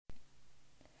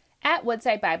At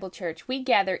Woodside Bible Church, we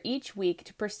gather each week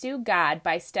to pursue God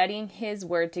by studying His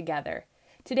Word together.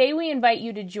 Today, we invite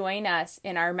you to join us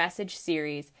in our message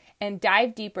series and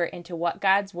dive deeper into what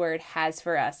God's Word has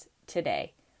for us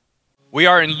today. We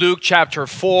are in Luke chapter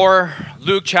 4.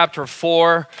 Luke chapter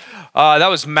 4. That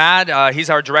was Matt. He's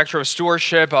our director of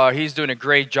stewardship. He's doing a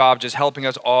great job just helping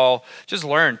us all just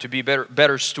learn to be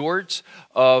better stewards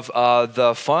of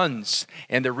the funds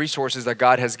and the resources that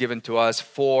God has given to us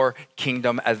for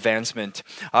kingdom advancement.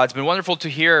 It's been wonderful to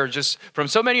hear just from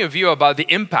so many of you about the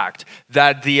impact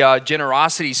that the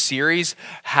generosity series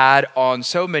had on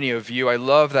so many of you. I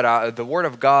love that the Word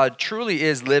of God truly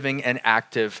is living and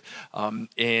active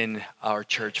in our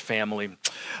church family.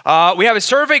 We have a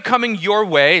survey coming your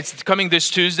way. It's coming this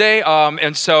Tuesday,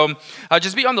 and so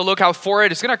just be on the lookout for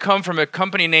it. It's going to come from a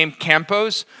company named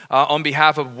Campos on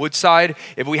behalf of Woodside.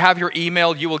 If we have your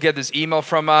email, you will get this email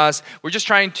from us. We're just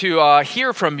trying to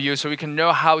hear from you so we can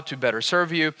know how to better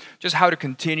serve you, just how to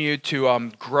continue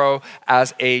to grow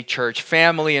as a church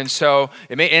family. And so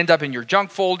it may end up in your junk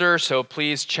folder, so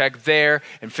please check there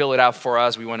and fill it out for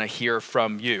us. We want to hear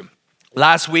from you.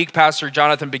 Last week, Pastor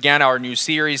Jonathan began our new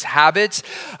series, Habits,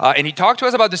 and he talked to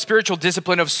us about the spiritual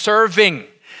discipline of serving.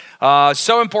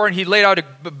 So important. He laid out a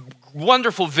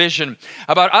wonderful vision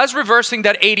about us reversing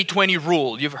that 80-20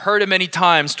 rule. You've heard it many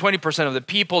times, 20% of the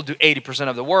people do 80%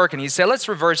 of the work. And he said, let's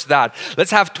reverse that.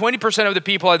 Let's have 20% of the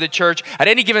people at the church at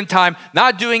any given time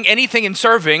not doing anything in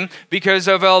serving because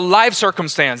of a life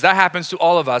circumstance. That happens to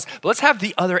all of us. But let's have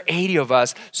the other 80 of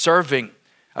us serving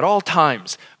at all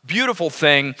times. Beautiful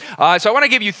thing. So I want to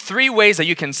give you 3 ways that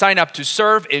you can sign up to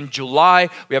serve in July.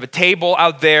 We have a table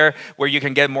out there where you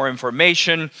can get more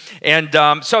information. And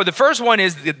so the first one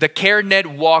is the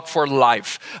CareNet Walk for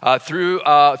Life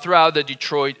throughout the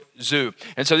Detroit Zoo.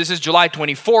 And so this is July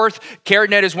 24th.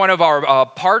 CareNet is one of our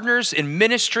partners in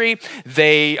ministry.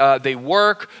 They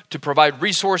work to provide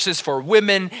resources for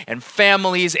women and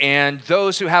families and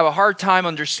those who have a hard time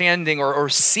understanding or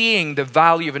seeing the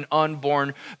value of an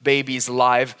unborn baby's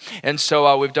life. And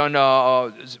so we've done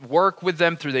work with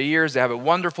them through the years. They have a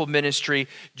wonderful ministry.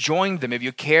 Join them. If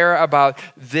you care about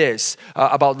this,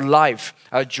 about life,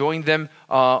 join them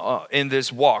in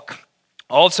this walk.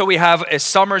 Also, we have a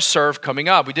summer serve coming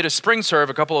up. We did a spring serve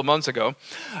a couple of months ago.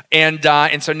 And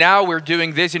so now we're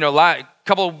doing this. A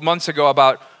couple of months ago,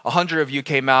 about 100 of you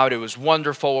came out. It was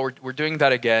wonderful. We're doing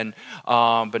that again.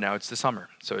 But now it's the summer.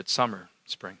 So it's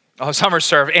spring. Summer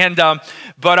serve. And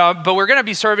but we're going to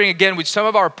be serving again with some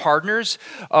of our partners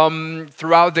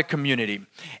throughout the community.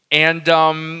 And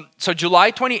so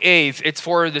July 28th, it's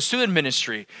for the student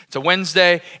ministry. It's a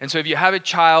Wednesday. And so if you have a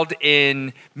child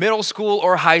in middle school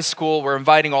or high school, we're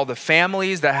inviting all the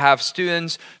families that have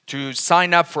students to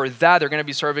sign up for that. They're going to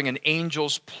be serving in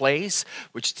Angel's Place,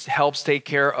 which helps take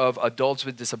care of adults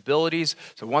with disabilities.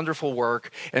 It's a wonderful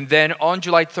work. And then on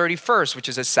July 31st, which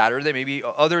is a Saturday, maybe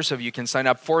others of you can sign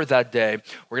up for that day.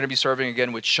 We're going to be serving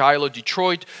again with Shiloh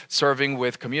Detroit, serving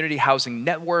with Community Housing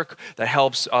Network that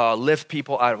helps lift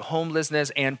people out of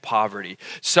homelessness and poverty.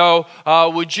 So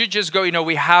would you just go,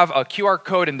 we have a QR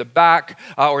code in the back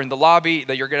or in the lobby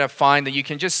that you're going to find that you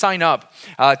can just sign up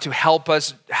to help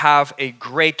us have a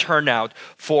great turnout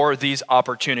for these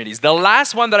opportunities. The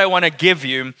last one that I want to give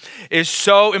you is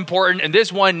so important, and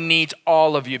this one needs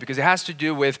all of you because it has to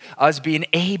do with us being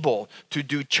able to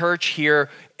do church here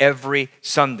every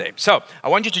Sunday. So I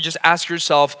want you to just ask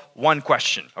yourself one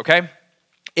question, okay?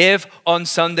 If on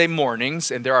Sunday mornings,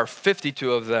 and there are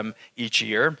 52 of them each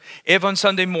year, if on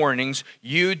Sunday mornings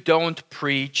you don't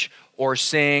preach or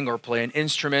sing or play an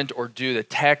instrument or do the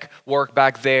tech work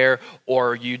back there,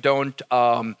 or you don't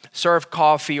serve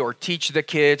coffee or teach the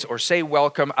kids or say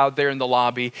welcome out there in the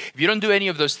lobby, if you don't do any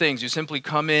of those things, you simply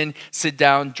come in, sit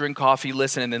down, drink coffee,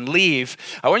 listen, and then leave,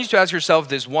 I want you to ask yourself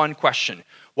this one question.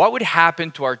 What would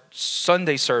happen to our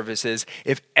Sunday services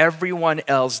if everyone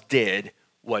else did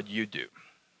what you do?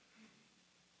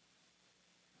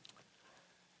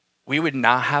 We would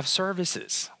not have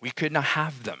services. We could not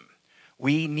have them.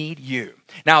 We need you.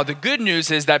 Now, the good news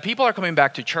is that people are coming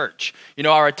back to church.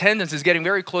 Our attendance is getting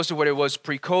very close to what it was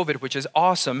pre-COVID, which is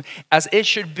awesome, as it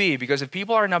should be, because if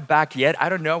people are not back yet, I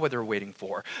don't know what they're waiting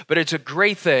for. But it's a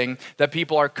great thing that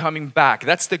people are coming back.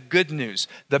 That's the good news.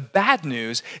 The bad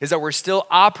news is that we're still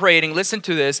operating, listen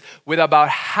to this, with about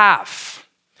half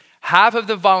of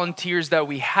the volunteers that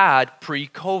we had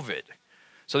pre-COVID.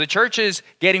 So the church is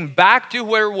getting back to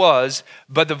where it was,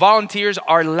 but the volunteers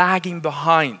are lagging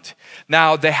behind.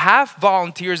 Now, they have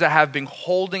volunteers that have been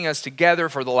holding us together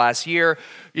for the last year.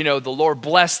 The Lord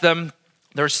bless them.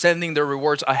 They're sending their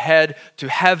rewards ahead to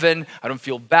heaven. I don't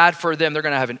feel bad for them. They're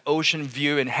going to have an ocean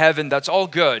view in heaven. That's all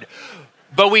good.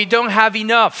 but we don't have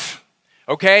enough,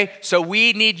 okay? So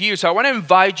we need you. So I want to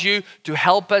invite you to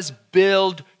help us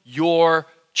build your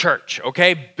church,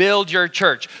 okay? Build your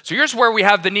church. So here's where we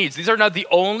have the needs. These are not the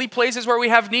only places where we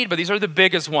have need, but these are the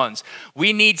biggest ones.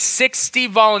 We need 60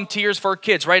 volunteers for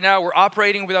kids. Right now, we're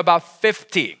operating with about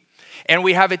 50. And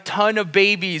we have a ton of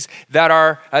babies that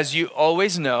are, as you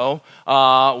always know,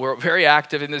 we're very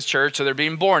active in this church, so they're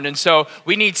being born. And so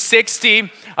we need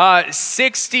 60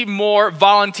 more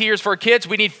volunteers for kids.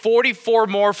 We need 44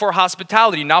 more for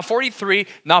hospitality. Not 43,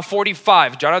 not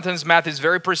 45. Jonathan's math is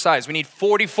very precise. We need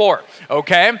 44,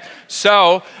 okay?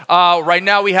 So right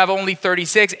now we have only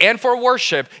 36. And for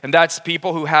worship, and that's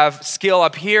people who have skill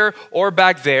up here or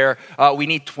back there, we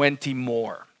need 20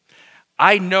 more.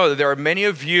 I know that there are many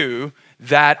of you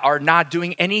that are not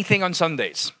doing anything on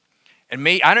Sundays. And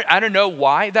I don't know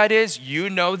why that is. You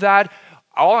know that.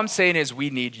 All I'm saying is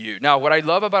we need you. Now, what I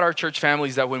love about our church family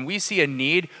is that when we see a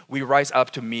need, we rise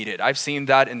up to meet it. I've seen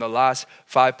that in the last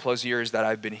 5+ years that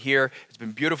I've been here. It's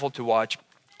been beautiful to watch.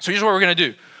 So here's what we're going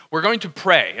to do. We're going to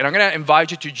pray. And I'm going to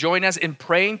invite you to join us in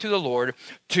praying to the Lord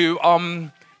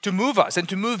to move us and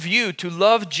to move you to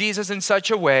love Jesus in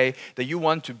such a way that you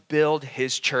want to build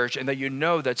his church and that you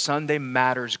know that Sunday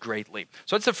matters greatly.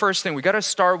 So that's the first thing. We got to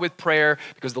start with prayer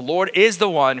because the Lord is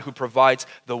the one who provides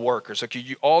the workers. So could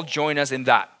you all join us in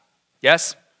that?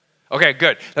 Yes? Okay,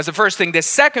 good. That's the first thing. The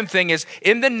second thing is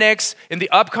in the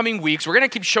upcoming weeks, we're going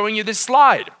to keep showing you this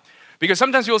slide. Because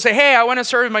sometimes people say, hey, I want to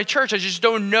serve in my church. I just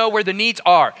don't know where the needs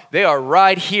are. They are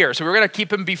right here. So we're going to keep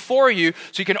them before you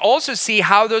so you can also see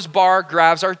how those bar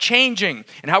graphs are changing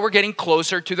and how we're getting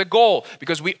closer to the goal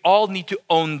because we all need to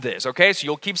own this, okay? So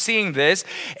you'll keep seeing this.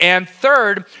 And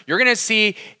third, you're going to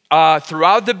see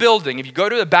throughout the building, if you go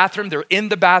to the bathroom, they're in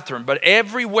the bathroom. But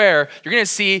everywhere, you're going to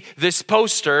see this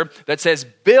poster that says,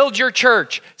 build your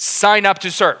church, sign up to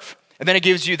serve. And then it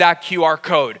gives you that QR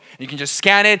code. You can just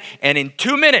scan it, and in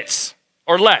 2 minutes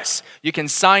or less, you can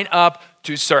sign up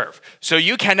to serve. So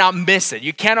you cannot miss it.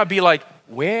 You cannot be like,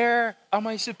 where am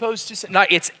I supposed to sign? No,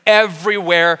 it's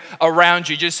everywhere around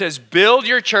you. It just says, build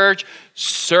your church,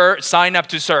 sign up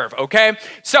to serve, okay?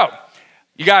 So,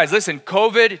 you guys, listen,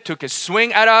 COVID took a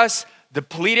swing at us,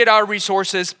 depleted our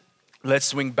resources. Let's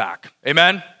swing back.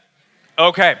 Amen?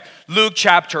 Okay, Luke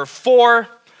chapter 4.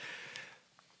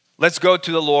 Let's go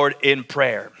to the Lord in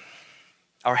prayer.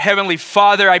 Our Heavenly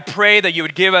Father, I pray that you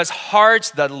would give us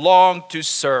hearts that long to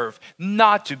serve,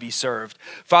 not to be served.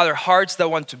 Father, hearts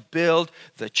that want to build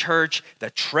the church,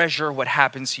 that treasure what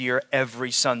happens here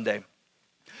every Sunday.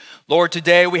 Lord,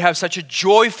 today we have such a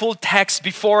joyful text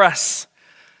before us.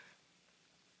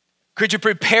 Could you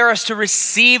prepare us to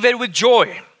receive it with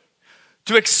joy,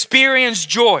 to experience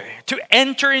joy, to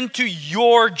enter into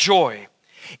your joy,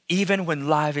 even when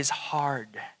life is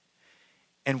hard.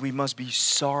 And we must be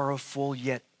sorrowful,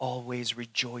 yet always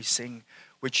rejoicing,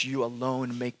 which you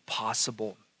alone make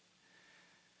possible.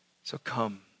 So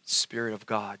come, Spirit of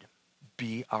God,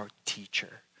 be our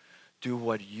teacher. Do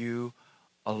what you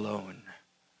alone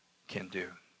can do.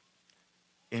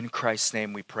 In Christ's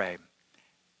name we pray.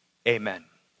 Amen.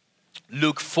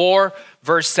 Luke 4,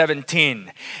 verse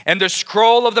 17. And the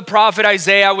scroll of the prophet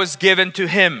Isaiah was given to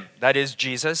him, that is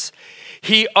Jesus.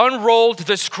 He unrolled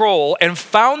the scroll and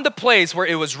found the place where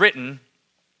it was written,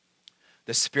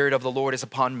 the Spirit of the Lord is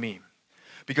upon me,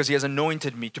 because he has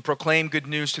anointed me to proclaim good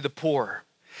news to the poor.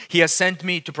 He has sent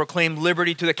me to proclaim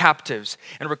liberty to the captives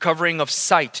and recovering of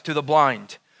sight to the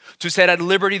blind, to set at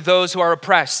liberty those who are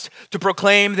oppressed, to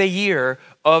proclaim the year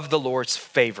of the Lord's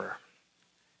favor.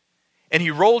 And he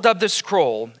rolled up the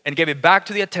scroll and gave it back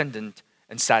to the attendant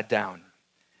and sat down.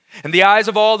 And the eyes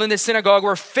of all in the synagogue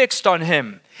were fixed on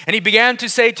him. And he began to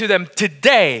say to them,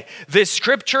 today this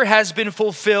scripture has been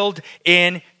fulfilled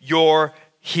in your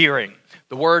hearing.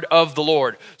 The word of the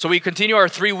Lord. So we continue our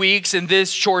 3 weeks in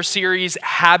this short series,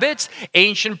 Habits,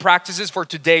 Ancient Practices for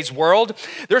Today's World.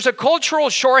 There's a cultural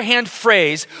shorthand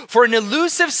phrase for an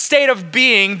elusive state of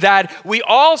being that we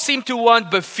all seem to want,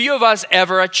 but few of us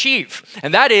ever achieve.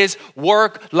 And that is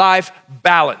work-life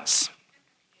balance.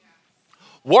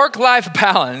 Work-life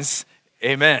balance,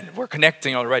 amen. We're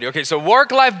connecting already. Okay, so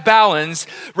work-life balance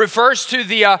refers to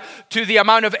the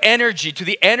amount of energy, to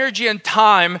the energy and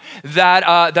time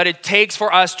that it takes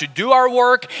for us to do our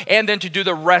work and then to do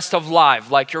the rest of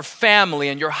life, like your family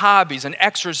and your hobbies and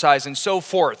exercise and so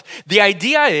forth. The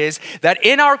idea is that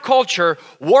in our culture,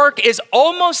 work is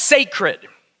almost sacred.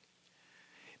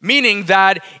 meaning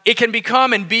that it can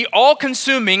become and be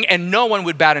all-consuming and no one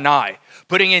would bat an eye.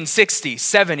 Putting in 60,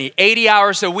 70, 80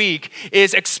 hours a week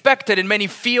is expected in many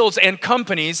fields and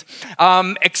companies,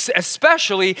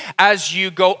 especially as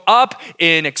you go up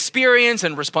in experience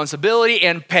and responsibility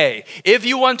and pay. If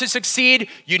you want to succeed,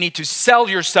 you need to sell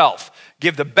yourself.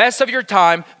 Give the best of your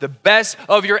time, the best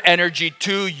of your energy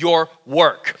to your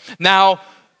work. Now,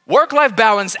 work-life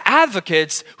balance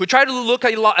advocates who try to look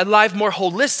at life more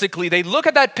holistically, they look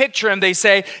at that picture and they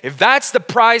say, if that's the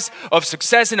price of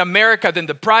success in America, then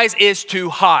the price is too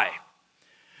high.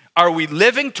 Are we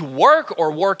living to work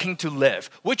or working to live?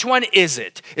 Which one is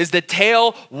it? Is the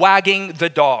tail wagging the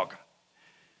dog?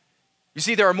 You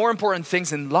see, there are more important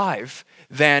things in life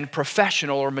than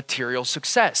professional or material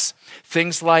success.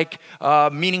 Things like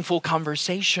meaningful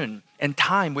conversation and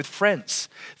time with friends.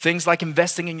 Things like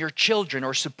investing in your children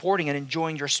or supporting and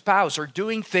enjoying your spouse or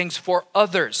doing things for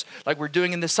others like we're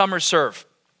doing in the summer serve.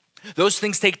 Those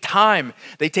things take time,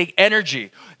 they take energy.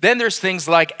 Then there's things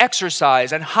like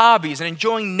exercise and hobbies and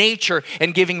enjoying nature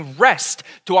and giving rest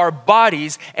to our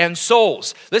bodies and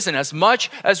souls. Listen, as much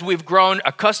as we've grown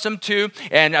accustomed to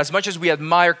and as much as we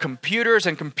admire computers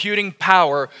and computing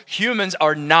power, humans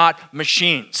are not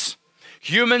machines.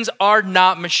 Humans are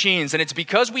not machines, and it's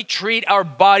because we treat our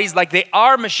bodies like they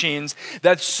are machines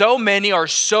that so many are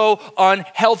so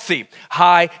unhealthy.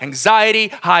 High anxiety,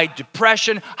 high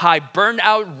depression, high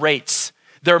burnout rates.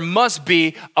 There must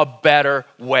be a better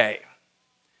way.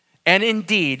 And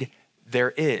indeed,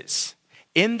 there is.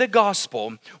 In the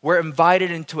gospel, we're invited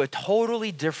into a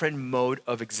totally different mode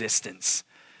of existence.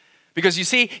 Because you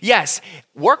see, yes,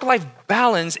 work-life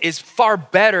balance is far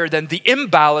better than the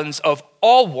imbalance of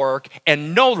all work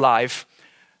and no life.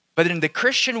 But in the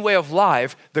Christian way of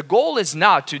life, the goal is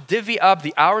not to divvy up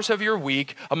the hours of your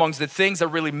week amongst the things that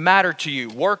really matter to you,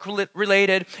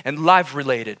 work-related and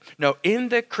life-related. No, in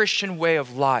the Christian way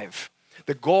of life,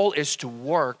 the goal is to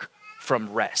work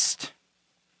from rest,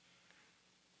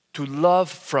 to love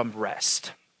from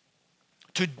rest,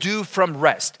 to do from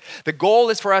rest. The goal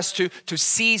is for us to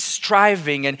cease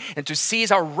striving and to cease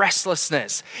our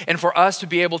restlessness and for us to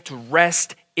be able to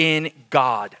rest in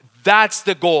God. That's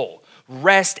the goal.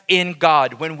 Rest in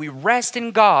God. When we rest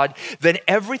in God, then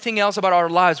everything else about our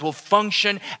lives will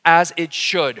function as it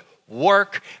should.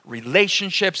 Work,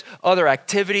 relationships, other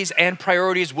activities and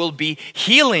priorities will be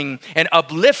healing and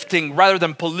uplifting rather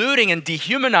than polluting and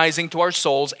dehumanizing to our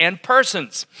souls and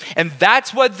persons. And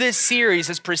that's what this series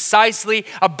is precisely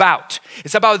about.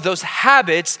 It's about those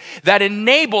habits that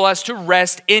enable us to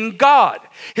rest in God.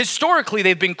 Historically,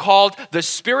 they've been called the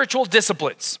spiritual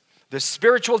disciplines. The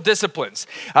spiritual disciplines.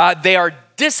 They are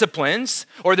disciplines,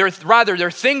 or they're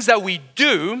things that we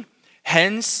do,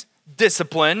 hence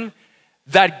discipline,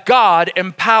 that God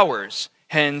empowers,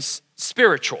 hence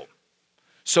spiritual.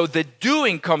 So the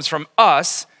doing comes from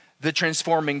us, the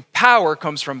transforming power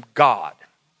comes from God.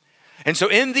 And so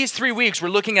in these 3 weeks, we're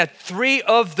looking at 3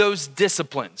 of those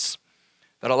disciplines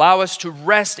that allow us to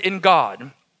rest in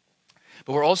God,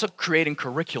 but we're also creating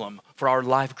curriculum for our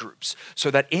life groups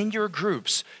so that in your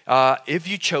groups, if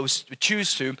you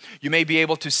choose to, you may be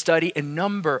able to study a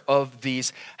number of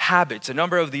these habits, a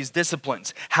number of these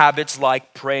disciplines. Habits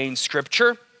like praying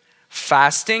scripture,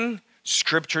 fasting,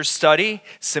 scripture study,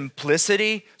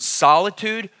 simplicity,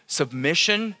 solitude,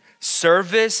 submission,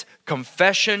 service,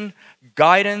 confession,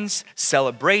 guidance,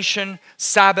 celebration,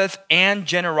 Sabbath, and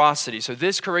generosity. So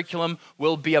this curriculum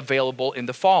will be available in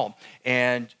the fall.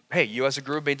 And hey, you as a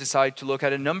group may decide to look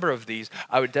at a number of these.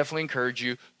 I would definitely encourage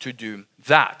you to do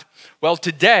that. Well,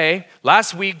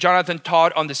 last week, Jonathan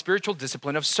taught on the spiritual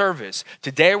discipline of service.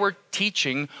 Today, we're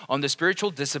teaching on the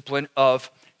spiritual discipline of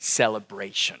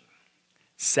celebration.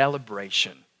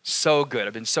 Celebration. So good.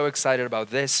 I've been so excited about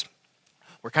this.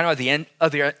 We're kind of at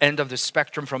the end of the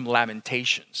spectrum from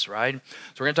Lamentations, right? So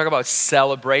we're going to talk about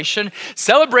celebration.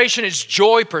 Celebration is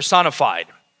joy personified.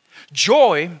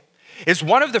 Joy is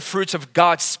one of the fruits of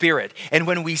God's Spirit. And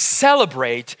when we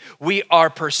celebrate, we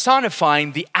are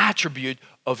personifying the attribute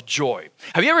of joy.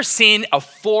 Have you ever seen a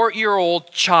 4-year-old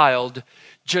child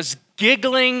just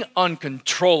giggling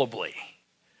uncontrollably?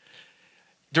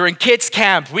 During kids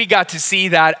camp, we got to see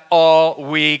that all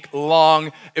week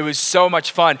long. It was so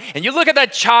much fun. And you look at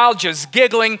that child just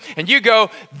giggling and you go,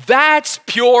 that's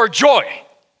pure joy.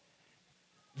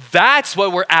 That's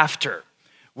what we're after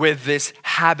with this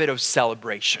habit of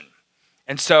celebration.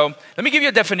 And so let me give you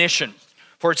a definition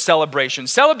for celebration.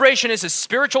 Celebration is a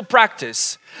spiritual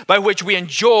practice by which we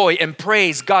enjoy and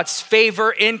praise God's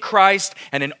favor in Christ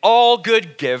and in all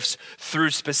good gifts through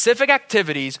specific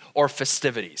activities or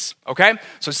festivities. Okay?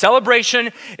 So celebration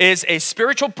is a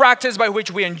spiritual practice by which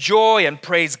we enjoy and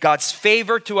praise God's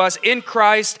favor to us in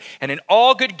Christ and in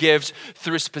all good gifts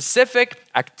through specific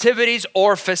activities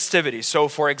or festivities. So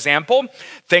for example,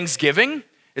 Thanksgiving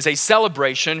is a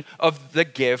celebration of the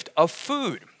gift of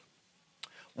food.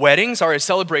 Weddings are a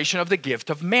celebration of the gift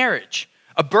of marriage.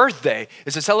 A birthday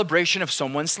is a celebration of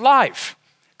someone's life.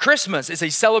 Christmas is a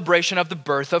celebration of the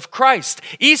birth of Christ.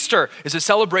 Easter is a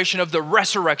celebration of the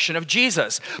resurrection of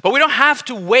Jesus. But we don't have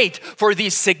to wait for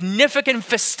these significant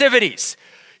festivities.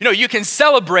 You know, you can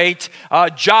celebrate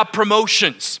job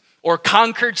promotions or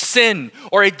conquered sin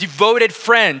or a devoted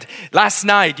friend. Last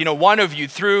night, one of you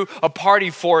threw a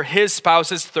party for his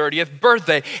spouse's 30th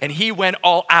birthday and he went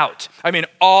all out. I mean,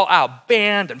 all out,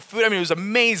 band and food. I mean, it was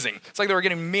amazing. It's like they were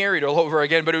getting married all over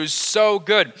again, but it was so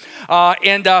good.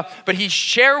 But he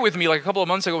shared with me like a couple of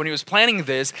months ago when he was planning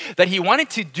this, that he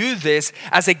wanted to do this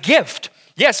as a gift.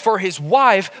 Yes, for his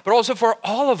wife, but also for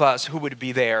all of us who would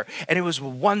be there. And it was a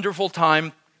wonderful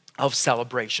time of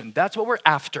celebration. That's what we're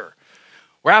after.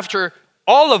 We're after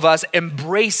all of us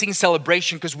embracing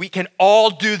celebration because we can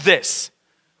all do this.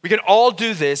 We can all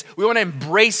do this. We want to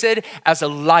embrace it as a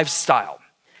lifestyle.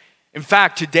 In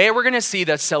fact, today we're going to see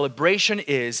that celebration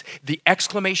is the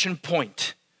exclamation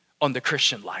point on the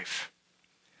Christian life.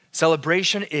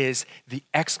 Celebration is the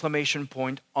exclamation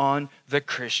point on the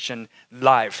Christian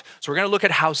life. So we're going to look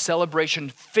at how celebration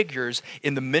figures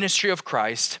in the ministry of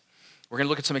Christ. We're going to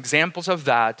look at some examples of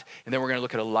that, and then we're going to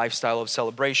look at a lifestyle of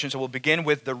celebration. So we'll begin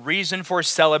with the reason for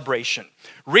celebration.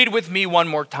 Read with me one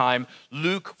more time,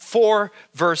 Luke 4,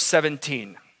 verse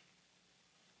 17.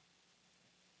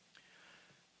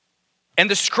 And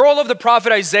the scroll of the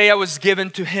prophet Isaiah was given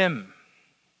to him.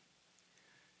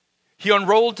 He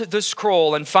unrolled the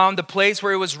scroll and found the place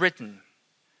where it was written,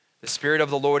 "The Spirit of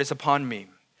the Lord is upon me,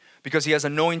 because he has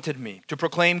anointed me to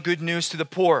proclaim good news to the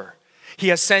poor. He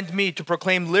has sent me to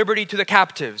proclaim liberty to the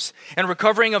captives and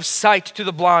recovering of sight to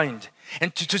the blind,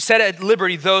 and to set at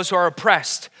liberty those who are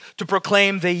oppressed, to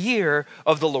proclaim the year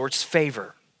of the Lord's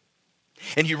favor."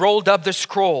 And he rolled up the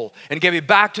scroll and gave it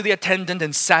back to the attendant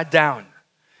and sat down.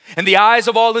 And the eyes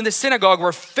of all in the synagogue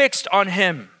were fixed on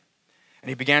him. And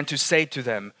he began to say to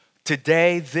them,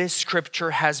 "Today this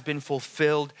scripture has been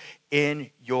fulfilled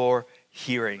in your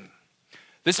hearing."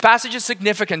 This passage is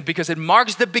significant because it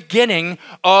marks the beginning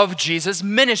of Jesus'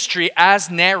 ministry as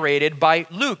narrated by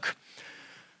Luke.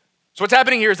 So what's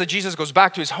happening here is that Jesus goes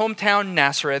back to his hometown,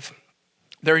 Nazareth.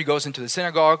 There he goes into the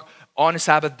synagogue on a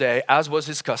Sabbath day, as was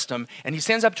his custom, and he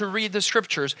stands up to read the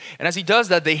scriptures. And as he does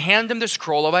that, they hand him the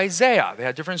scroll of Isaiah. They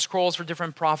had different scrolls for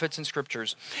different prophets and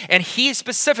scriptures. And he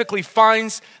specifically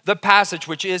finds the passage,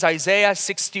 which is Isaiah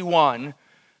 61.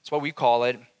 That's what we call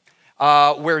it.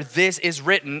 Where this is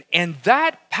written. And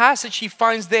that passage he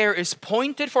finds there is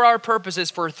pointed for our purposes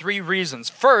for three reasons.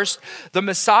 First, the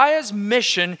Messiah's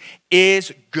mission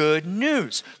is good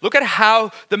news. Look at how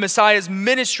the Messiah's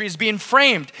ministry is being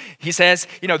framed. He says,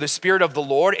 the Spirit of the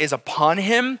Lord is upon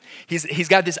him. He's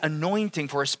got this anointing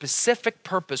for a specific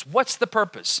purpose. What's the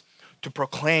purpose? To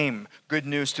proclaim good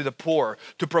news to the poor,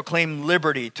 to proclaim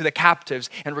liberty to the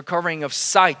captives and recovering of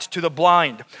sight to the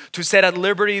blind, to set at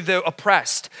liberty the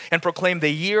oppressed and proclaim the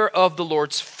year of the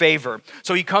Lord's favor.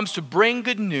 So he comes to bring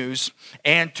good news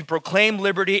and to proclaim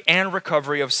liberty and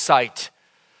recovery of sight.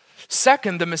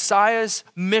 Second, the Messiah's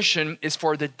mission is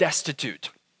for the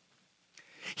destitute.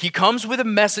 He comes with a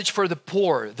message for the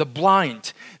poor, the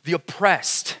blind, the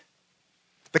oppressed,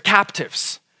 the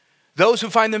captives. Those who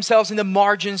find themselves in the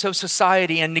margins of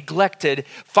society and neglected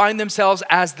find themselves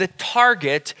as the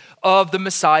target of the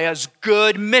Messiah's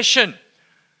good mission.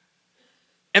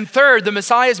 And third, the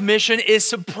Messiah's mission is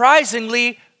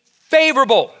surprisingly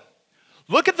favorable.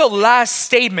 Look at the last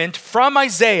statement from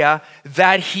Isaiah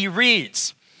that he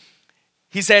reads.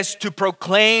 He says, "To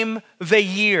proclaim the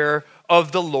year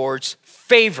of the Lord's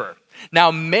favor."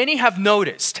 Now, many have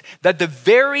noticed that the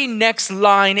very next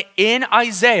line in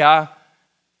Isaiah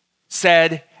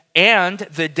said, "and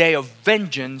the day of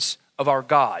vengeance of our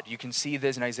God." You can see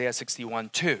this in Isaiah 61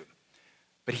 too.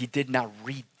 But he did not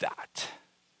read that.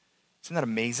 Isn't that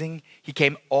amazing? He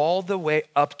came all the way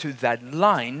up to that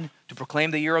line to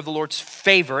proclaim the year of the Lord's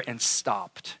favor and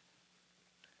stopped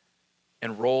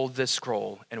and rolled the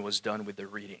scroll and was done with the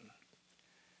reading.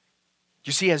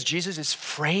 You see, as Jesus is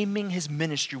framing his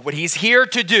ministry, what he's here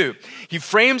to do, he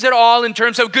frames it all in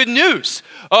terms of good news,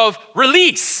 of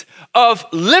release, of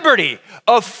liberty,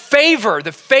 of favor,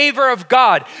 the favor of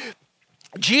God.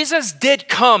 Jesus did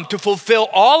come to fulfill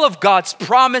all of God's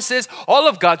promises, all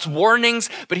of God's warnings,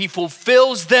 but he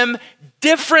fulfills them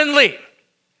differently.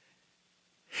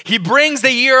 He brings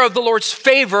the year of the Lord's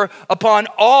favor upon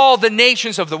all the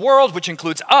nations of the world, which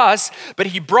includes us, but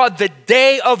he brought the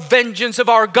day of vengeance of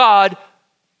our God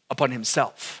upon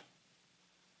himself.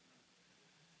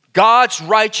 God's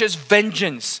righteous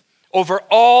vengeance over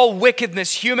all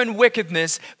wickedness, human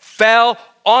wickedness, fell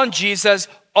on Jesus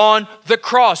on the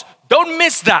cross. Don't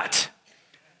miss that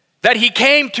he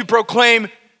came to proclaim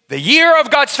the year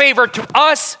of God's favor to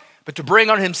us, but to bring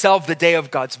on himself the day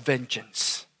of God's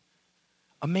vengeance.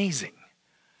 Amazing.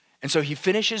 And so he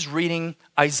finishes reading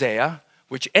Isaiah,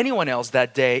 which anyone else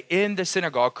that day in the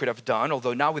synagogue could have done,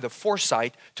 although not with the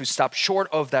foresight to stop short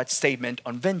of that statement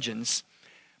on vengeance.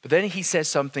 But then he says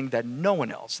something that no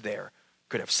one else there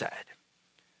could have said.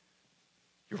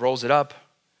 He rolls it up,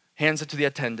 hands it to the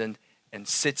attendant, and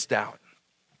sits down.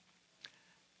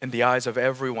 And the eyes of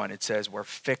everyone, it says, were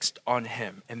fixed on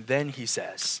him. And then he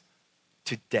says,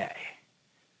 today,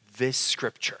 this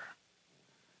scripture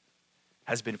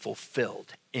has been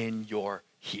fulfilled in your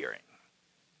hearing.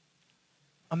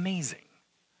 Amazing.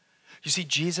 You see,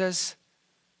 Jesus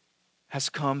has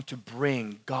come to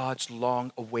bring God's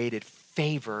long-awaited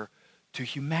favor to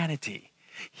humanity.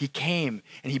 He came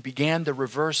and he began the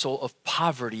reversal of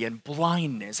poverty and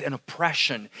blindness and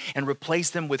oppression and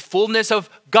replaced them with fullness of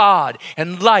God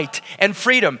and light and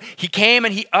freedom. He came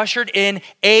and he ushered in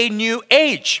a new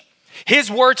age. His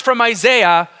words from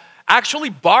Isaiah actually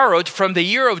borrowed from the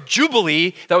year of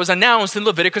Jubilee that was announced in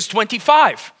Leviticus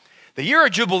 25. The year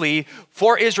of Jubilee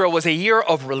for Israel was a year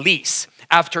of release.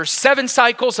 After 7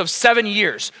 cycles of 7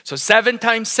 years, so 7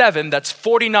 times 7, that's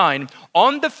 49.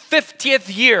 On the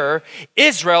 50th year,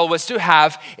 Israel was to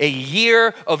have a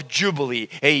year of Jubilee,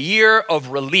 a year of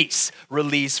release.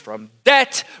 Release from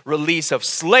debt, release of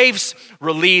slaves,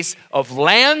 release of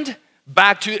land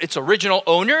back to its original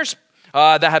owners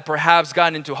that had perhaps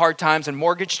gotten into hard times and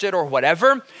mortgaged it or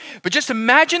whatever. But just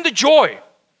imagine the joy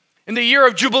in the year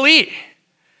of Jubilee.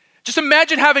 Just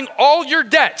imagine having all your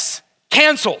debts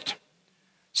canceled.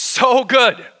 So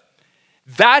good.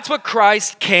 That's what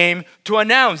Christ came to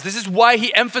announce. This is why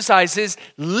he emphasizes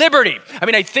liberty. I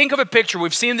mean, I think of a picture,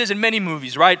 we've seen this in many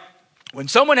movies, right? When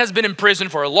someone has been in prison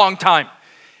for a long time,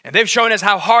 and they've shown us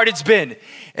how hard it's been,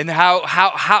 and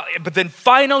but then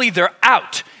finally they're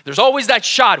out. There's always that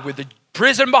shot with the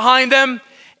prison behind them,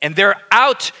 and they're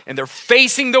out, and they're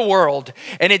facing the world.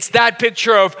 And it's that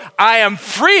picture of, I am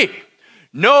free.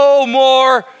 No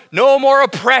more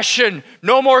oppression,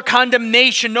 no more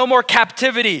condemnation, no more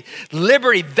captivity,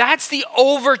 liberty. That's the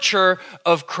overture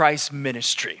of Christ's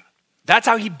ministry. That's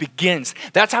how he begins.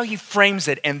 That's how he frames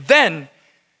it. And then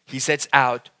he sets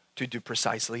out to do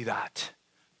precisely that,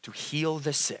 to heal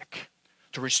the sick,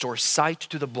 to restore sight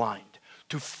to the blind,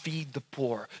 to feed the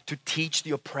poor, to teach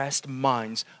the oppressed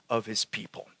minds of his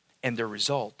people. And the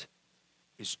result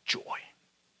is joy.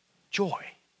 Joy.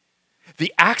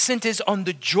 The accent is on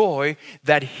the joy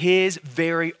that his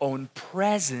very own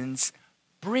presence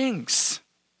brings.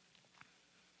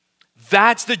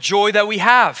 That's the joy that we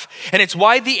have. And it's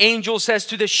why the angel says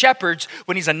to the shepherds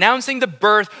when he's announcing the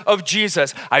birth of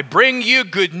Jesus, I bring you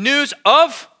good news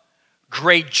of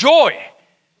great joy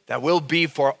that will be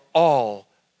for all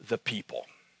the people.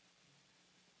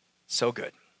 So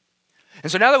good.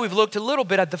 And so now that we've looked a little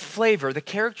bit at the flavor, the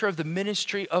character of the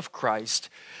ministry of Christ,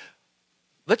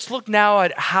 let's look now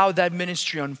at how that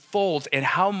ministry unfolds and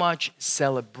how much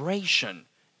celebration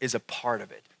is a part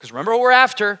of it. Because remember what we're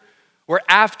after. We're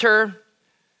after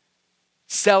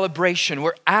celebration.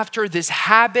 We're after this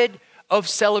habit of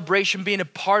celebration being a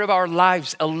part of our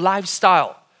lives, a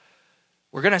lifestyle.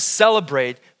 We're going to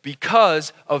celebrate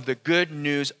because of the good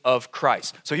news of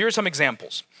Christ. So here are some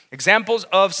examples. Examples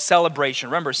of celebration.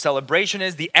 Remember, celebration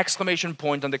is the exclamation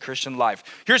point on the Christian life.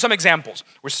 Here are some examples.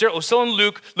 We're still in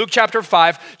Luke chapter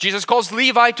 5. Jesus calls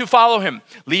Levi to follow him.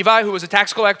 Levi, who was a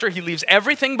tax collector, he leaves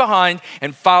everything behind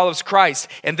and follows Christ.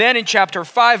 And then in chapter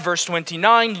 5, verse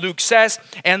 29, Luke says,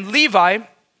 and Levi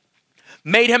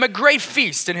made him a great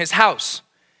feast in his house.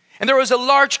 And there was a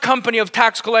large company of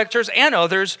tax collectors and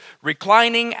others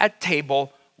reclining at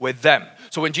table with them.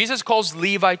 So when Jesus calls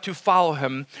Levi to follow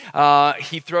him,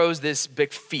 he throws this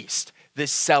big feast,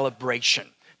 this celebration.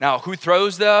 Now, who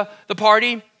throws the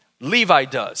party? Levi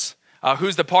does.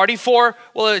 Who's the party for?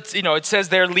 Well, it says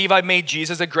there, Levi made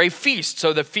Jesus a great feast.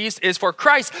 So the feast is for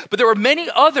Christ. But there were many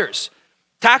others,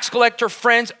 tax collector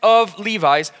friends of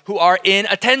Levi's, who are in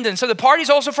attendance. So the party's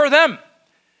also for them.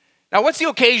 Now, what's the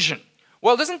occasion?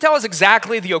 Well, it doesn't tell us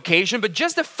exactly the occasion, but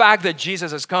just the fact that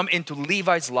Jesus has come into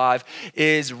Levi's life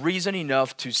is reason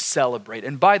enough to celebrate.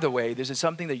 And by the way, this is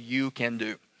something that you can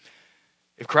do.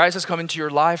 If Christ has come into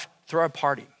your life, throw a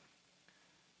party.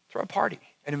 Throw a party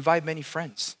and invite many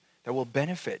friends that will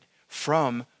benefit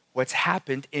from what's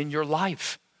happened in your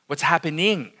life, what's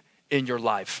happening in your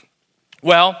life.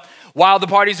 Well, while the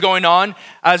party's going on,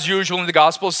 as usual in the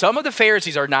gospel, some of the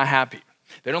Pharisees are not happy.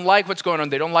 They don't like what's going on.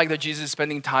 They don't like that Jesus is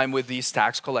spending time with these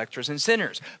tax collectors and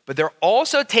sinners. But they're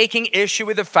also taking issue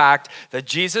with the fact that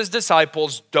Jesus'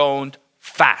 disciples don't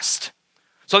fast.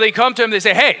 So they come to him, they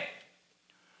say, hey,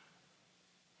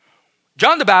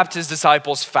 John the Baptist's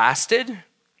disciples fasted.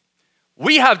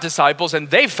 We have disciples and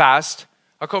they fast.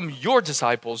 How come your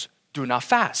disciples do not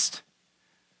fast?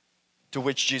 To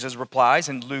which Jesus replies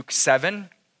in Luke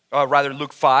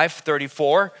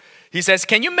 5:34. He says,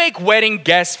 can you make wedding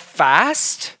guests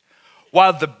fast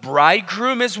while the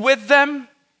bridegroom is with them?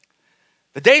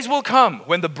 The days will come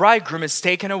when the bridegroom is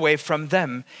taken away from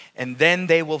them, and then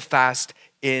they will fast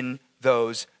in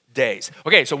those days.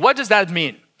 Okay, so what does that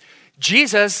mean?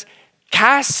 Jesus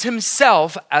casts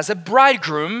himself as a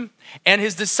bridegroom and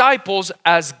his disciples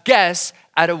as guests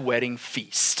at a wedding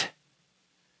feast.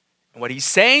 And what he's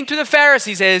saying to the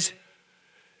Pharisees is,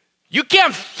 you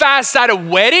can't fast at a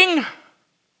wedding.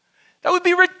 That would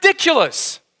be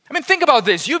ridiculous. I mean, think about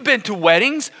this. You've been to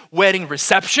weddings, wedding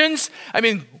receptions. I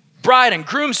mean, bride and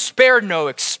groom spared no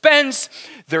expense.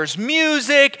 There's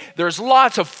music. There's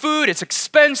lots of food. It's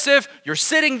expensive. You're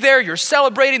sitting there. You're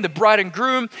celebrating the bride and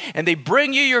groom. And they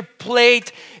bring you your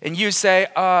plate. And you say,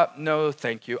 no,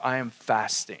 thank you. I am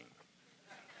fasting.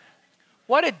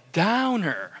 What a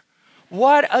downer.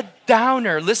 What a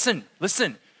downer. Listen.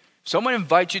 If someone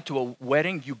invites you to a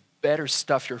wedding, you better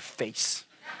stuff your face.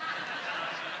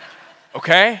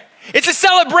 Okay? It's a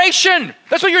celebration.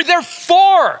 That's what you're there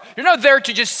for. You're not there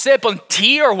to just sip on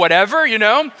tea or whatever, you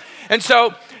know? And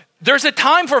so there's a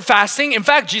time for fasting. In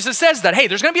fact, Jesus says that, hey,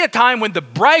 there's going to be a time when the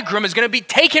bridegroom is going to be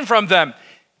taken from them.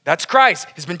 That's Christ.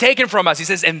 He's been taken from us. He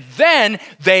says, and then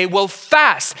they will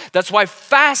fast. That's why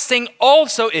fasting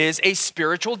also is a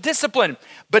spiritual discipline.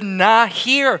 But not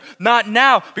here, not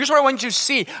now. Here's what I want you to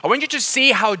see. I want you to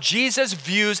see how Jesus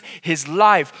views his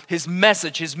life, his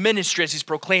message, his ministry as he's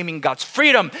proclaiming God's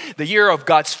freedom, the year of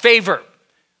God's favor.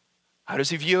 How does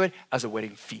he view it? As a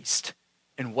wedding feast.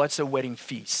 And what's a wedding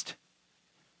feast?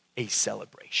 A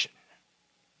celebration.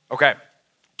 Okay.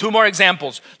 2 more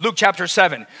examples. Luke chapter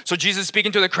 7. So Jesus is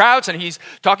speaking to the crowds and he's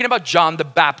talking about John the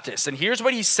Baptist. And here's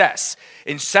what he says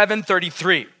in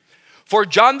 7:33. For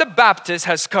John the Baptist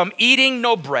has come eating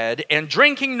no bread and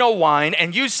drinking no wine,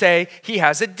 and you say he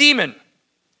has a demon.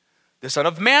 The Son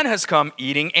of Man has come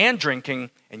eating and drinking,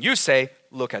 and you say,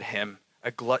 look at him, a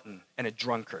glutton and a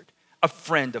drunkard, a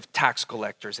friend of tax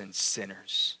collectors and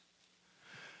sinners.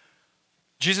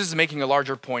 Jesus is making a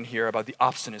larger point here about the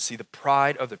obstinacy, the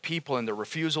pride of the people and the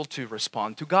refusal to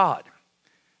respond to God.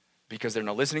 Because they're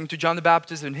not listening to John the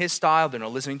Baptist in his style, they're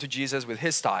not listening to Jesus with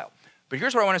his style. But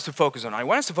here's what I want us to focus on. I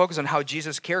want us to focus on how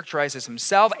Jesus characterizes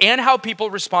himself and how people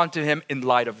respond to him in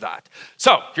light of that.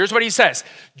 So here's what he says.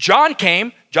 John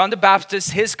the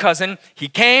Baptist, his cousin, he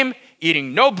came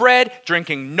eating no bread,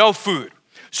 drinking no food.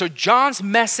 So John's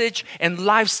message and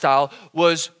lifestyle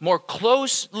was more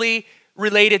closely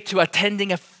related to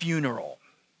attending a funeral.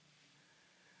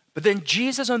 But then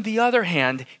Jesus, on the other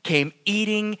hand, came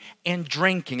eating and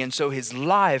drinking. And so his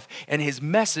life and his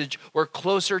message were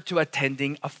closer to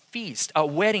attending a feast, a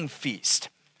wedding feast.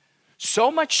 So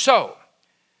much so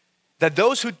that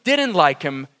those who didn't like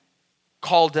him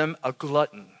called him a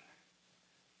glutton,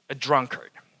 a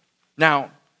drunkard.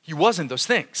 Now, he wasn't those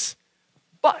things.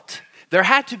 But there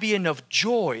had to be enough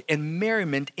joy and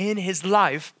merriment in his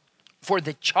life for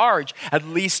the charge at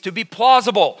least to be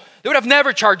plausible. They would have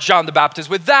never charged John the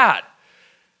Baptist with that.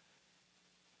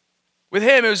 With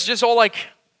him, it was just all like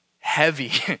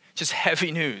heavy, just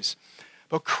heavy news.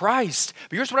 But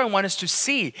here's what I want us to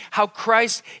see, how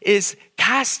Christ is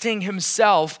casting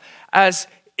himself as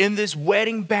in this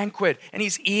wedding banquet, and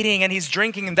he's eating and he's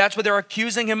drinking, and that's what they're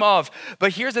accusing him of.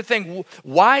 But here's the thing,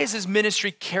 why is his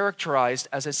ministry characterized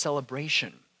as a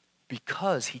celebration?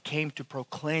 Because he came to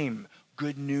proclaim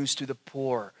good news to the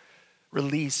poor,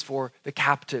 release for the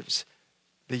captives,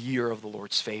 the year of the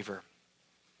Lord's favor.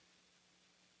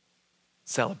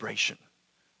 Celebration.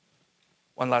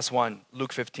 One last one,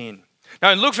 Luke 15.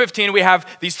 Now in Luke 15, we have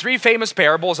these 3 famous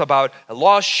parables about a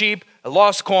lost sheep, a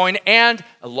lost coin, and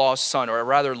a lost son, or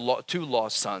rather 2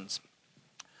 lost sons.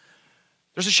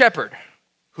 There's a shepherd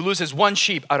who loses 1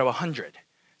 sheep out of 100.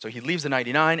 So he leaves the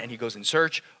 99 and he goes in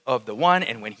search of the one.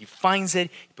 And when he finds it,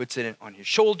 he puts it on his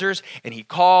shoulders and he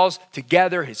calls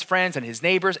together his friends and his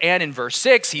neighbors. And in verse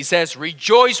 6, he says,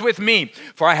 "Rejoice with me,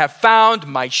 for I have found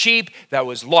my sheep that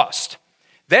was lost."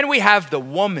 Then we have the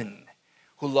woman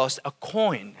who lost a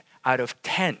coin out of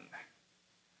 10.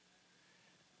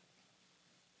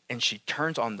 And she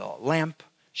turns on the lamp.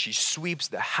 She sweeps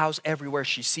the house everywhere.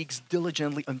 She seeks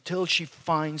diligently until she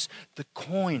finds the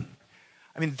coin.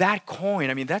 I mean, that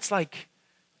coin, that's like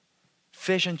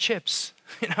fish and chips.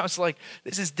 It's like,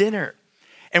 this is dinner.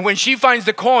 And when she finds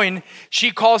the coin,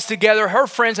 she calls together her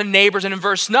friends and neighbors. And in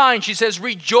verse 9, she says,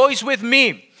 "Rejoice with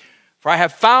me, for I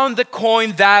have found the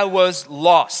coin that was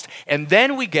lost." And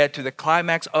then we get to the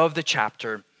climax of the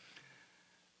chapter.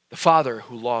 The father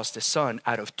who lost his son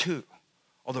out of 2.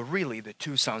 Although really, the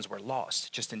 2 sons were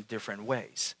lost, just in different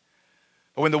ways.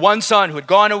 But when the one son who had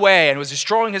gone away and was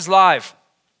destroying his life,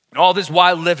 and all this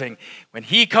wild living, when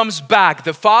he comes back,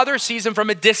 the father sees him from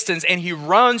a distance and he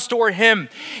runs toward him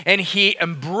and he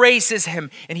embraces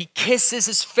him and he kisses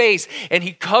his face and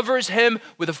he covers him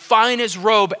with the finest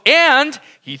robe and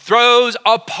he throws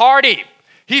a party.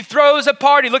 He throws a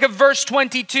party. Look at verse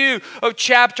 22 of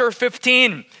chapter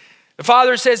 15. The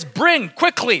father says, "Bring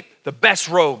quickly the best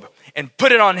robe and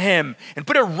put it on him and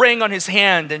put a ring on his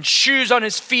hand and shoes on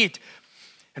his feet.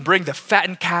 And bring the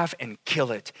fattened calf and kill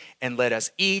it. And let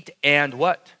us eat and"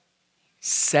 what?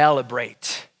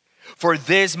 "Celebrate. For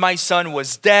this my son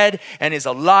was dead and is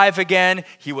alive again.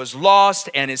 He was lost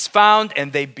and is found."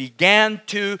 And they began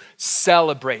to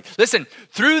celebrate. Listen,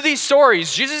 through these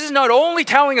stories, Jesus is not only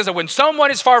telling us that when someone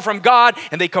is far from God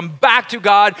and they come back to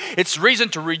God, it's reason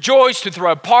to rejoice, to throw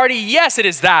a party. Yes, it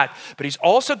is that. But he's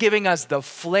also giving us the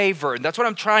flavor. And that's what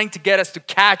I'm trying to get us to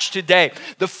catch today.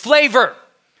 The flavor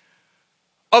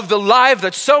of the life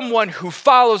that someone who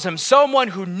follows him, someone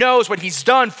who knows what he's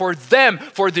done for them,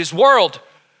 for this world,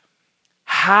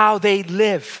 how they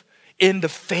live in the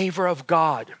favor of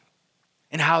God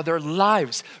and how their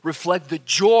lives reflect the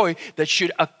joy that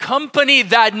should accompany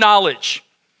that knowledge.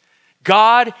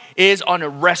 God is on a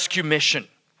rescue mission.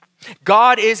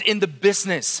 God is in the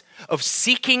business of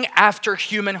seeking after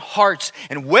human hearts.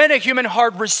 And when a human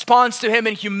heart responds to him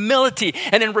in humility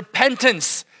and in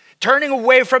repentance, turning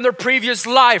away from their previous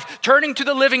life, turning to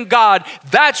the living God,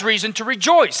 that's reason to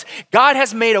rejoice. God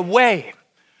has made a way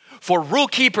for rule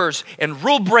keepers and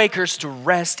rule breakers to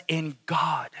rest in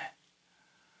God.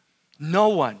 No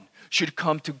one should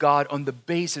come to God on the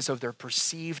basis of their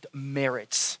perceived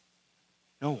merits.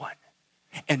 No one.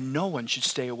 And no one should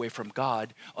stay away from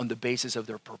God on the basis of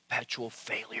their perpetual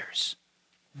failures.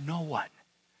 No one.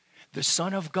 The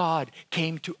Son of God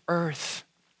came to earth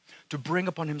to bring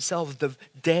upon himself the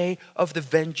day of the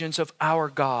vengeance of our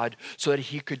God so that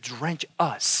he could drench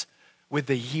us with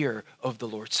the year of the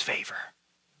Lord's favor.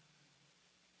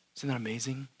 Isn't that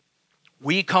amazing?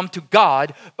 We come to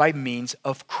God by means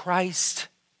of Christ.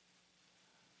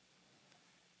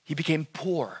 He became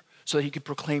poor so that he could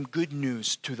proclaim good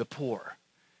news to the poor.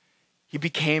 He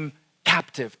became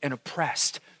captive and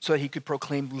oppressed so that he could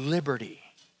proclaim liberty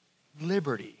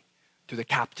to the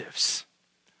captives.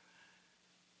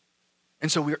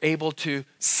 And so we're able to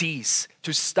cease,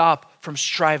 to stop from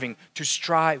striving, to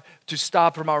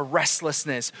stop from our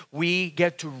restlessness. We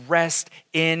get to rest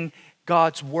in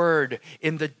God's word,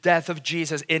 in the death of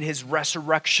Jesus, in his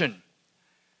resurrection.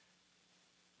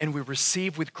 And we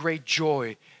receive with great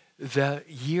joy the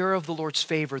year of the Lord's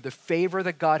favor, the favor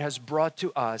that God has brought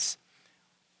to us.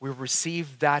 We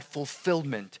receive that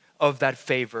fulfillment of that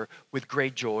favor with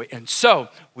great joy. And so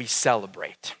we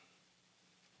celebrate.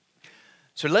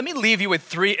 So let me leave you with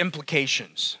 3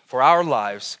 implications for our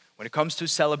lives when it comes to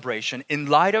celebration in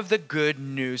light of the good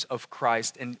news of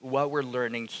Christ and what we're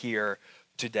learning here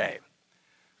today.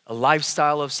 A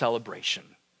lifestyle of celebration.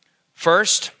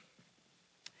 First,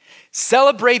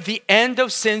 celebrate the end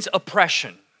of sin's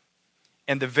oppression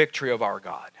and the victory of our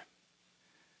God.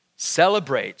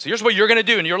 Celebrate. So here's what you're going to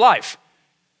do in your life.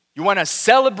 You want to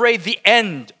celebrate the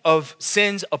end of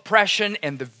sin's oppression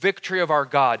and the victory of our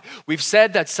God. We've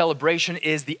said that celebration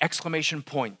is the exclamation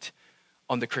point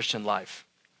on the Christian life.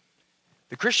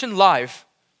 The Christian life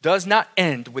does not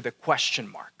end with a question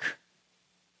mark.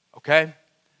 Okay?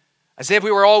 As if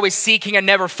we were always seeking and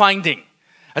never finding.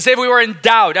 As if we were in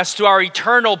doubt as to our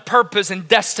eternal purpose and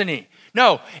destiny.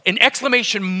 No, an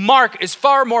exclamation mark is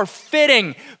far more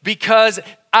fitting because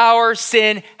our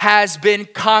sin has been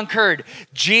conquered.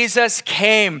 Jesus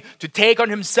came to take on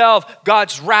himself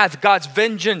God's wrath, God's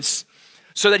vengeance,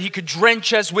 so that he could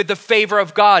drench us with the favor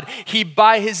of God. He,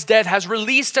 by his death, has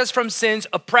released us from sin's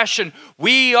oppression.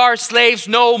 We are slaves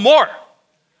no more.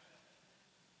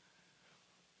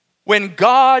 When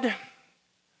God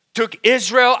took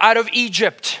Israel out of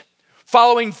Egypt,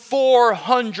 following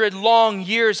 400 long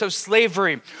years of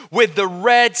slavery, with the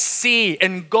Red Sea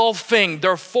engulfing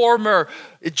their former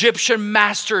Egyptian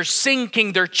masters,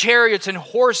 sinking their chariots and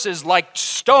horses like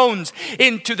stones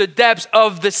into the depths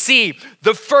of the sea.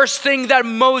 The first thing that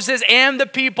Moses and the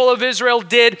people of Israel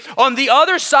did on the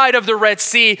other side of the Red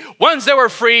Sea, once they were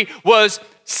free, was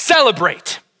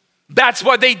celebrate. That's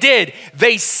what they did.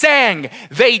 They sang,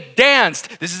 they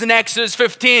danced. This is in Exodus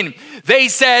 15. They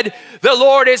said, "The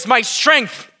Lord is my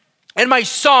strength and my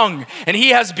song, and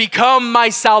he has become my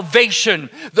salvation.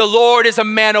 The Lord is a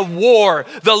man of war.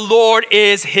 The Lord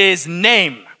is his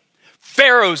name."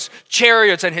 Pharaoh's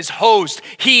chariots and his host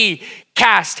he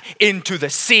cast into the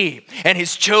sea, and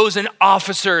his chosen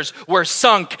officers were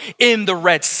sunk in the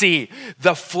Red Sea.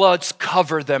 The floods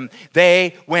covered them.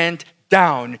 They went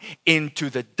down into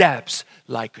the depths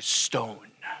like a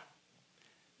stone.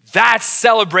 That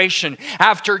celebration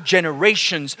after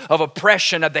generations of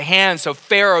oppression at the hands of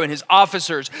Pharaoh and his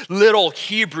officers, little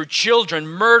Hebrew children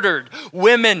murdered,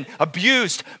 women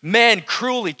abused, men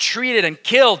cruelly treated and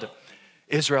killed.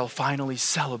 Israel finally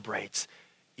celebrates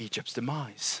Egypt's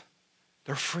demise.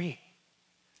 They're free.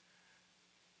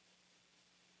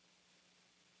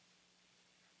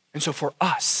 And so for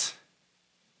us,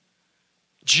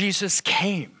 Jesus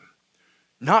came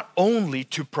not only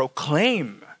to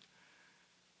proclaim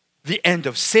the end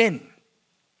of sin,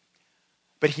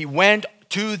 but he went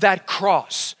to that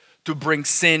cross to bring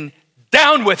sin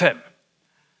down with him.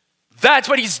 That's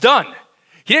what he's done.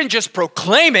 He didn't just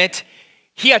proclaim it,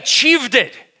 he achieved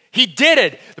it. He did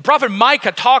it. The prophet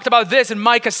Micah talked about this in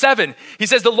Micah 7. He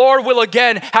says, "The Lord will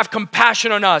again have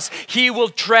compassion on us. He will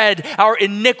tread our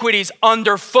iniquities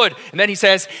underfoot." And then he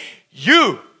says,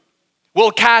 "You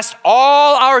will cast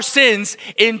all our sins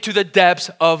into the depths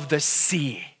of the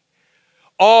sea."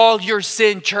 All your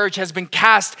sin, church, has been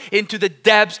cast into the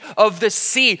depths of the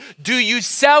sea. Do you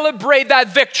celebrate that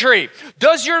victory?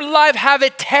 Does your life have a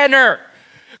tenor?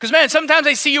 Because man, sometimes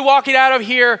I see you walking out of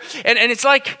here and it's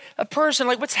like a person,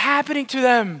 like what's happening to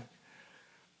them?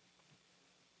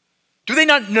 Do they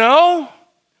not know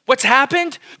what's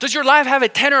happened? Does your life have a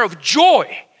tenor of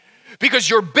joy? Because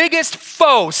your biggest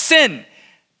foe, sin,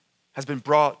 has been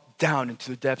brought down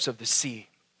into the depths of the sea.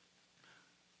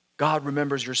 God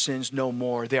remembers your sins no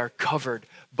more. They are covered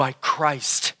by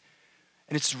Christ.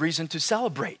 And it's reason to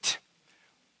celebrate.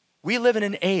 We live in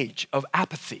an age of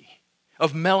apathy,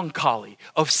 of melancholy,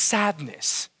 of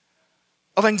sadness,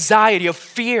 of anxiety, of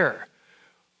fear.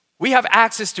 We have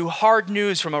access to hard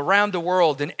news from around the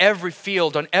world in every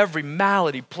field, on every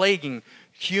malady plaguing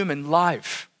human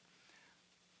life.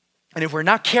 And if we're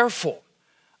not careful,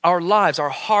 our lives,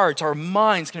 our hearts, our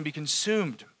minds can be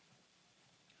consumed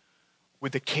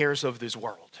with the cares of this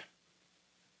world,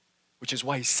 which is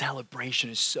why celebration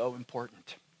is so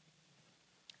important.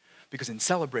 Because in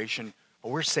celebration, what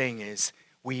we're saying is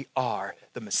we are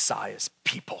the Messiah's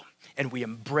people and we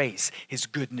embrace his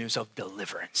good news of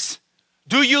deliverance.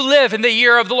 Do you live in the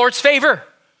year of the Lord's favor?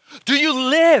 Do you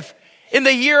live in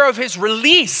the year of his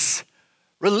release?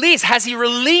 Release, has he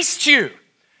released you?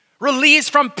 Release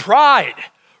from pride.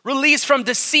 Release from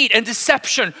deceit and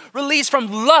deception. Release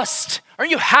from lust. Aren't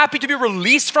you happy to be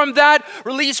released from that?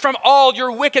 Release from all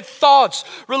your wicked thoughts.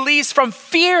 Release from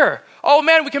fear. Oh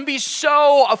man, we can be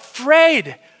so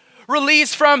afraid.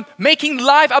 Release from making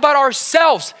life about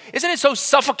ourselves. Isn't it so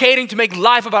suffocating to make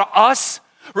life about us?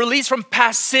 Release from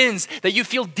past sins that you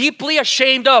feel deeply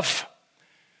ashamed of.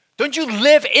 Don't you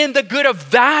live in the good of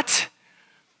that?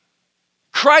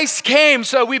 Christ came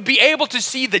so we'd be able to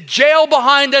see the jail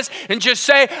behind us and just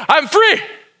say, "I'm free." Amen.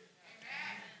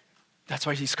 That's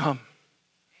why he's come.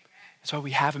 That's why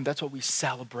we have him. That's what we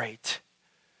celebrate.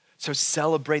 So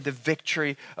celebrate the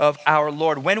victory of our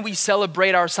Lord. When we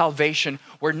celebrate our salvation,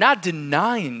 we're not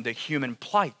denying the human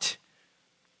plight.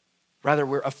 Rather,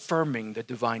 we're affirming the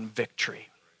divine victory.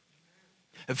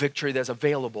 A victory that's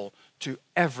available to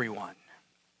everyone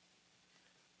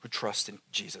who trusts in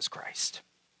Jesus Christ.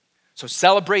 So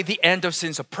celebrate the end of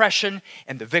sin's oppression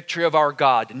and the victory of our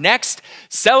God. Next,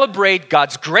 celebrate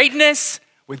God's greatness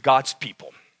with God's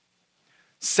people.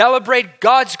 Celebrate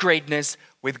God's greatness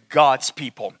with God's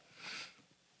people.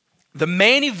 The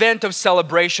main event of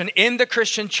celebration in the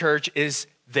Christian church is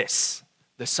this,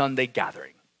 the Sunday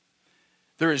gathering.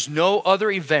 There is no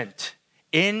other event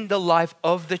in the life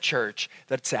of the church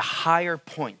that's a higher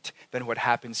point than what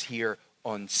happens here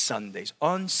on Sundays.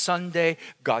 On Sunday,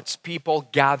 God's people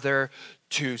gather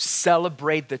to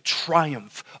celebrate the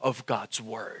triumph of God's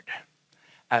word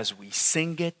as we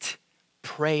sing it,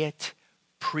 pray it,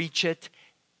 preach it,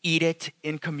 eat it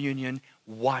in communion,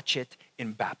 watch it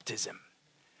in baptism.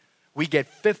 We get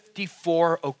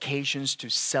 54 occasions to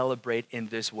celebrate in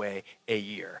this way a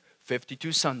year.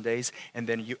 52 Sundays, and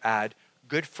then you add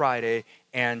Good Friday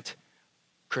and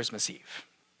Christmas Eve.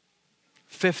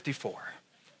 54.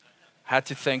 Had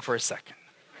to think for a second.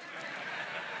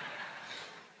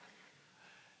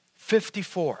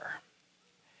 54.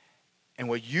 And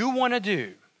what you want to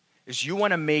do is you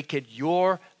want to make it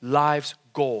your life's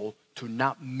goal to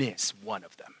not miss one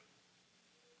of them.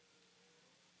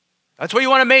 That's what you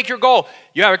want to make your goal.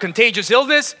 You have a contagious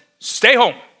illness, stay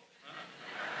home.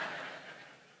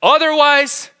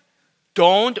 Otherwise,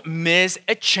 don't miss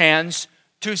a chance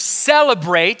to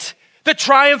celebrate the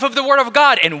triumph of the Word of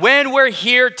God. And when we're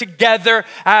here together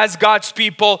as God's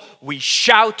people, we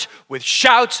shout with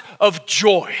shouts of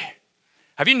joy.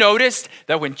 Have you noticed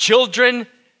that when children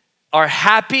are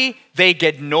happy, they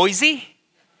get noisy?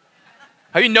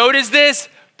 Have you noticed this?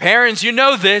 Parents, you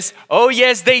know this. Oh,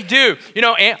 yes, they do. You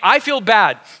know, I feel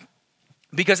bad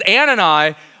because Ann and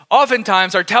I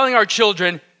oftentimes are telling our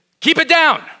children, keep it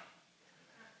down.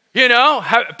 You know,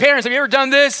 parents, have you ever done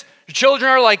this? Your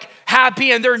children are like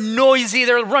happy and they're noisy.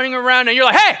 They're running around and you're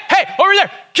like, hey, over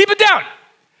there, keep it down.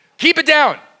 Keep it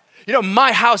down. You know,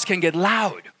 my house can get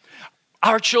loud.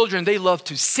 Our children, they love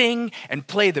to sing and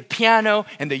play the piano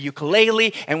and the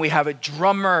ukulele, and we have a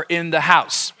drummer in the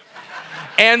house.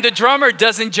 And the drummer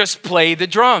doesn't just play the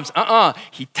drums.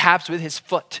 He taps with his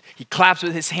foot. He claps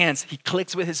with his hands. He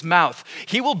clicks with his mouth.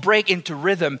 He will break into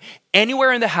rhythm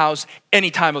anywhere in the house,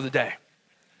 any time of the day.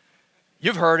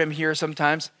 You've heard him here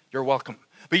sometimes. You're welcome.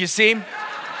 But you see,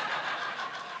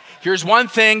 here's one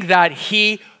thing that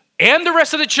he and the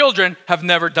rest of the children have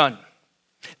never done.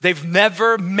 They've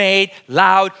never made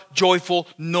loud, joyful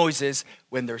noises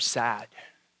when they're sad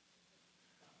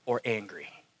or angry.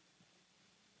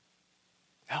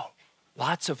 No,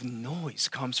 lots of noise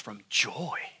comes from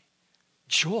joy.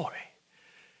 Joy.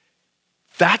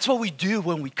 That's what we do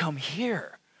when we come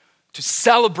here to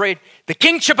celebrate the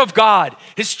kingship of God,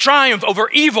 his triumph over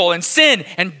evil and sin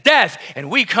and death. And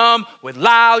we come with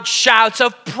loud shouts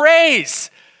of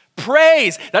praise.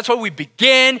 Praise. That's why we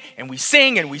begin and we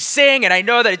sing and we sing. And I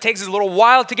know that it takes us a little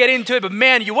while to get into it, but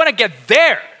man, you want to get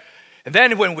there. And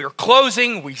then when we're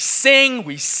closing, we sing,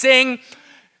 we sing.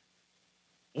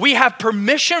 We have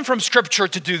permission from Scripture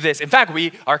to do this. In fact,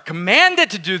 we are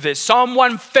commanded to do this. Psalm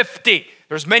 150.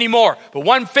 There's many more, but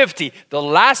 150, the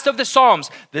last of the Psalms,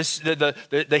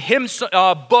 the hymn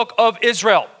book of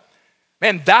Israel.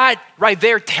 Man, that right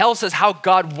there tells us how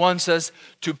God wants us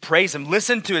to praise him.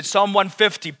 Listen to it, Psalm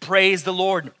 150, praise the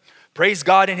Lord. Praise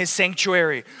God in his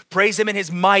sanctuary. Praise him in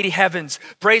his mighty heavens.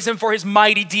 Praise him for his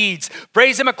mighty deeds.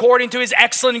 Praise him according to his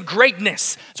excellent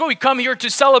greatness. That's what we come here to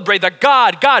celebrate, that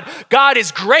God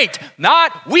is great.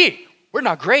 Not we. We're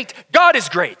not great. God is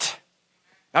great.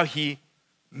 Now he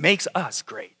makes us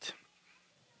great.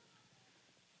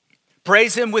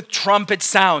 Praise him with trumpet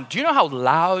sound. Do you know how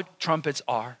loud trumpets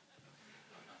are?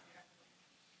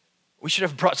 We should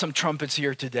have brought some trumpets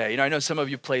here today. You know, I know some of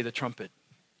you play the trumpet.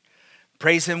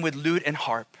 Praise him with lute and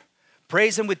harp.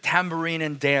 Praise him with tambourine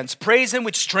and dance. Praise him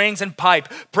with strings and pipe.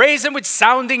 Praise him with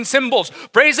sounding cymbals.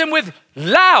 Praise him with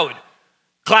loud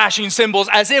clashing cymbals,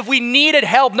 as if we needed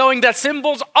help knowing that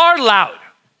cymbals are loud.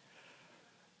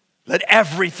 Let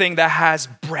everything that has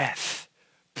breath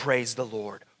praise the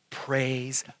Lord.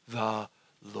 Praise the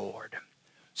Lord.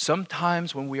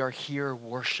 Sometimes when we are here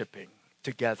worshiping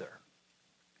together,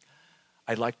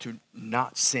 I'd like to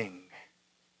not sing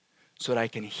so that I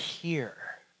can hear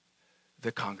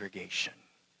the congregation.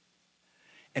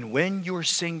 And when you're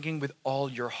singing with all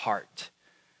your heart,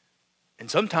 and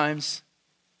sometimes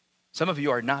some of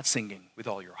you are not singing with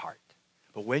all your heart,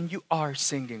 but when you are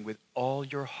singing with all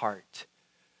your heart,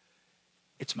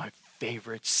 it's my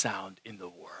favorite sound in the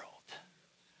world.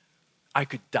 I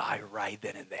could die right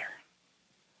then and there.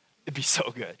 It'd be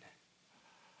so good.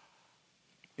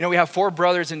 You know, we have 4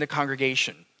 brothers in the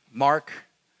congregation: Mark,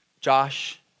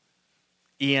 Josh,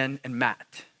 Ian, and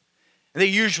Matt. And they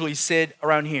usually sit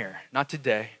around here, not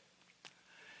today.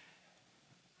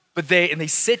 But they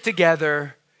sit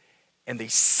together and they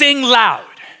sing loud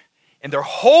and they're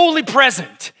wholly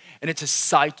present, and it's a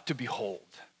sight to behold.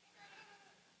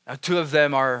 Now 2 of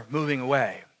them are moving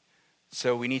away,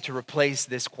 so we need to replace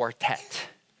this quartet.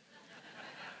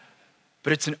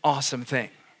 But it's an awesome thing.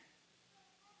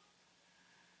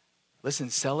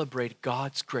 Listen, celebrate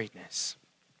God's greatness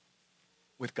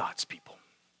with God's people.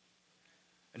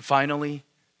 And finally,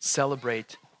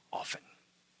 celebrate often.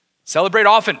 Celebrate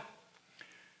often.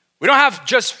 We don't have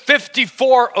just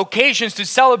 54 occasions to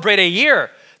celebrate a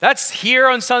year. That's here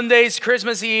on Sundays,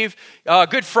 Christmas Eve,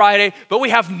 Good Friday, but we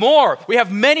have more. We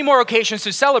have many more occasions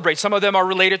to celebrate. Some of them are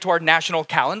related to our national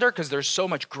calendar because there's so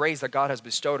much grace that God has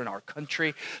bestowed in our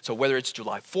country. So whether it's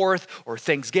July 4th or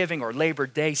Thanksgiving or Labor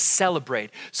Day,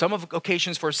 celebrate. Some of the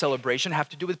occasions for celebration have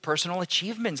to do with personal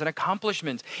achievements and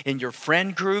accomplishments in your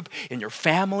friend group, in your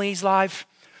family's life.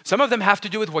 Some of them have to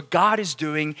do with what God is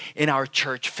doing in our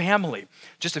church family.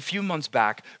 Just a couple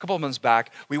of months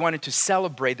back, we wanted to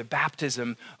celebrate the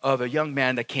baptism of a young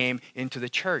man that came into the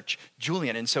church,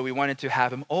 Julian. And so we wanted to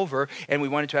have him over, and we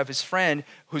wanted to have his friend,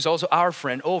 who's also our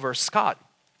friend, over, Scott.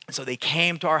 So they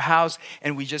came to our house,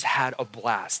 and we just had a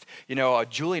blast.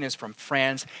 Julian is from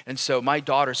France, and so my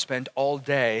daughter spent all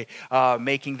day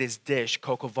making this dish,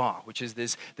 coq au vin, which is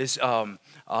this a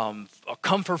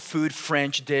comfort food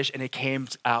French dish, and it came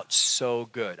out so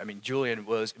good. I mean, Julian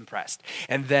was impressed.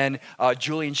 And then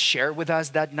Julian shared with us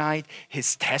that night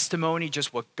his testimony,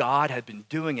 just what God had been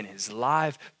doing in his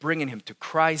life, bringing him to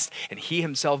Christ. And he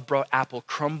himself brought apple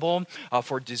crumble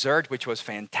for dessert, which was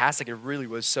fantastic. It really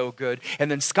was so good.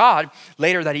 And then Scott,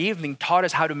 later that evening, taught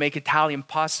us how to make Italian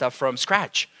pasta from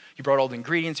scratch. He brought all the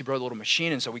ingredients, he brought a little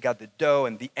machine, and so we got the dough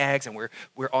and the eggs, and we're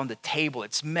on the table.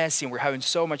 It's messy, and we're having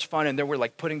so much fun, and then we're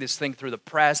like putting this thing through the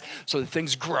press, so the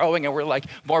thing's growing, and we're like,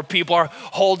 more people are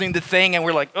holding the thing, and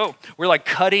we're like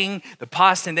cutting the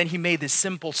pasta, and then he made this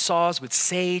simple sauce with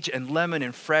sage and lemon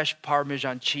and fresh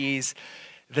Parmesan cheese.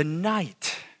 The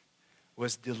night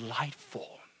was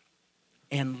delightful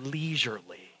and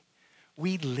leisurely.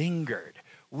 We lingered.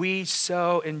 We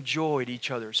so enjoyed each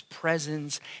other's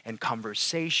presence and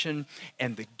conversation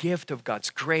and the gift of God's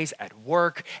grace at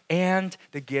work and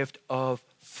the gift of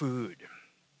food.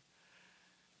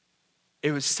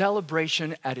 It was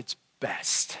celebration at its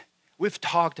best. We've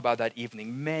talked about that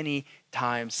evening many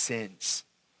times since.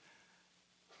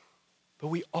 But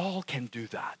we all can do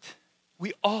that.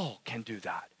 We all can do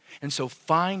that. And so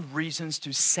find reasons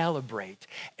to celebrate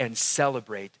and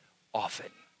celebrate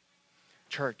often.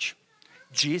 Church,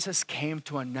 Jesus came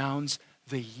to announce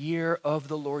the year of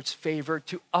the Lord's favor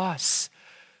to us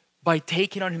by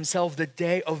taking on himself the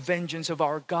day of vengeance of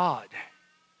our God.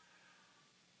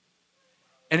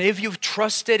 And if you've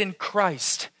trusted in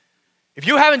Christ, if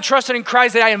you haven't trusted in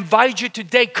Christ, then I invite you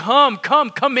today, come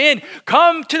in,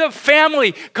 come to the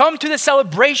family, come to the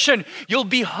celebration. You'll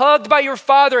be hugged by your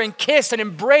Father and kissed and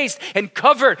embraced and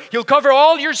covered. He'll cover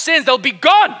all your sins. They'll be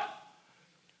gone.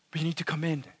 But you need to come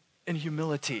in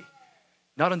humility.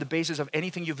 Not on the basis of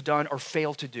anything you've done or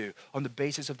failed to do, on the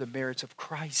basis of the merits of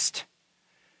Christ.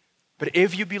 But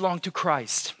if you belong to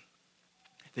Christ,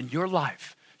 then your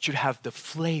life should have the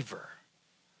flavor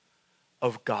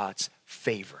of God's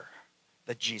favor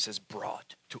that Jesus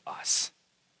brought to us.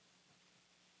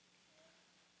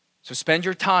 So spend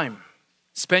your time,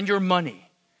 spend your money,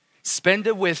 spend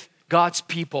it with God's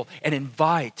people, and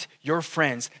invite your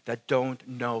friends that don't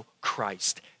know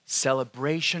Christ.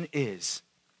 Celebration is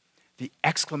the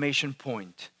exclamation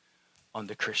point on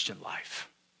the Christian life.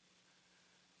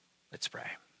 Let's pray.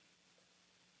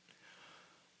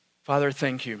 Father,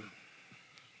 thank you.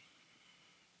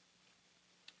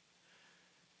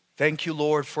 Thank you,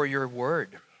 Lord, for your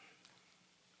word.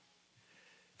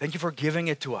 Thank you for giving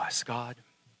it to us, God.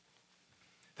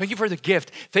 Thank you for the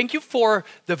gift. Thank you for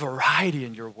the variety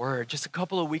in your word. Just a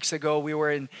couple of weeks ago, we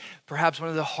were in perhaps one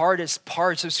of the hardest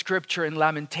parts of Scripture in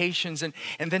Lamentations. And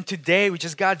then today, we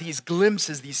just got these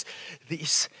glimpses,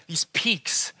 these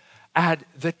peeks at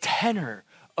the tenor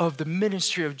of the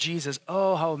ministry of Jesus.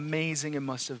 Oh, how amazing it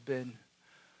must have been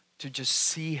to just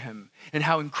see him, and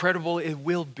how incredible it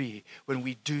will be when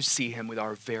we do see him with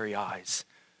our very eyes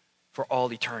for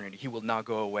all eternity. He will not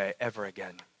go away ever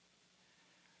again.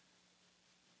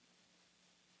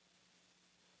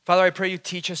 Father, I pray you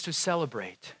teach us to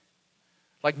celebrate.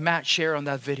 Like Matt shared on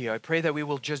that video, I pray that we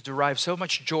will just derive so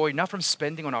much joy, not from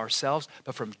spending on ourselves,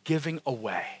 but from giving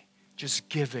away. Just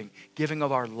giving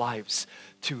of our lives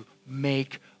to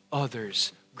make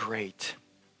others great,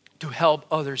 to help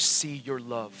others see your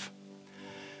love.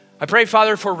 I pray,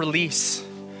 Father, for release.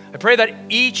 I pray that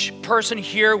each person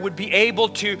here would be able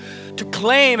to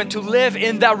claim and to live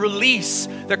in that release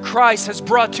that Christ has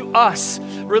brought to us.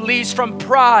 Release from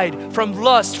pride, from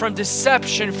lust, from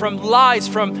deception, from lies,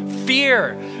 from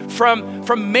fear,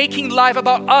 from making life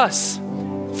about us.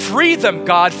 Free them,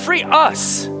 God. Free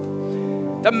us.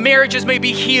 That marriages may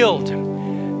be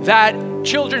healed. That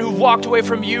children who've walked away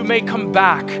from you may come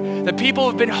back. That people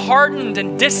who've been hardened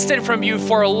and distant from you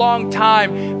for a long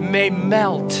time may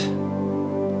melt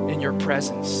in your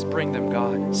presence. Bring them,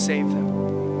 God. Save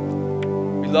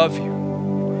them. We love you.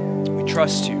 We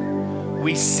trust you.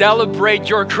 We celebrate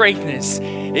your greatness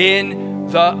in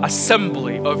the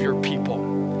assembly of your people.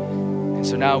 And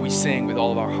so now we sing with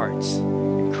all of our hearts.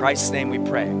 In Christ's name we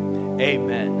pray.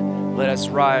 Amen. Let us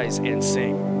rise and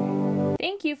sing.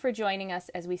 Thank you for joining us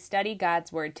as we study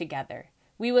God's Word together.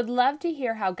 We would love to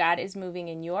hear how God is moving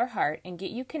in your heart and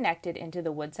get you connected into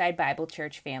the Woodside Bible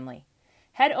Church family.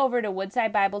 Head over to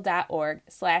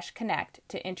woodsidebible.org/connect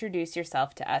to introduce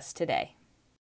yourself to us today.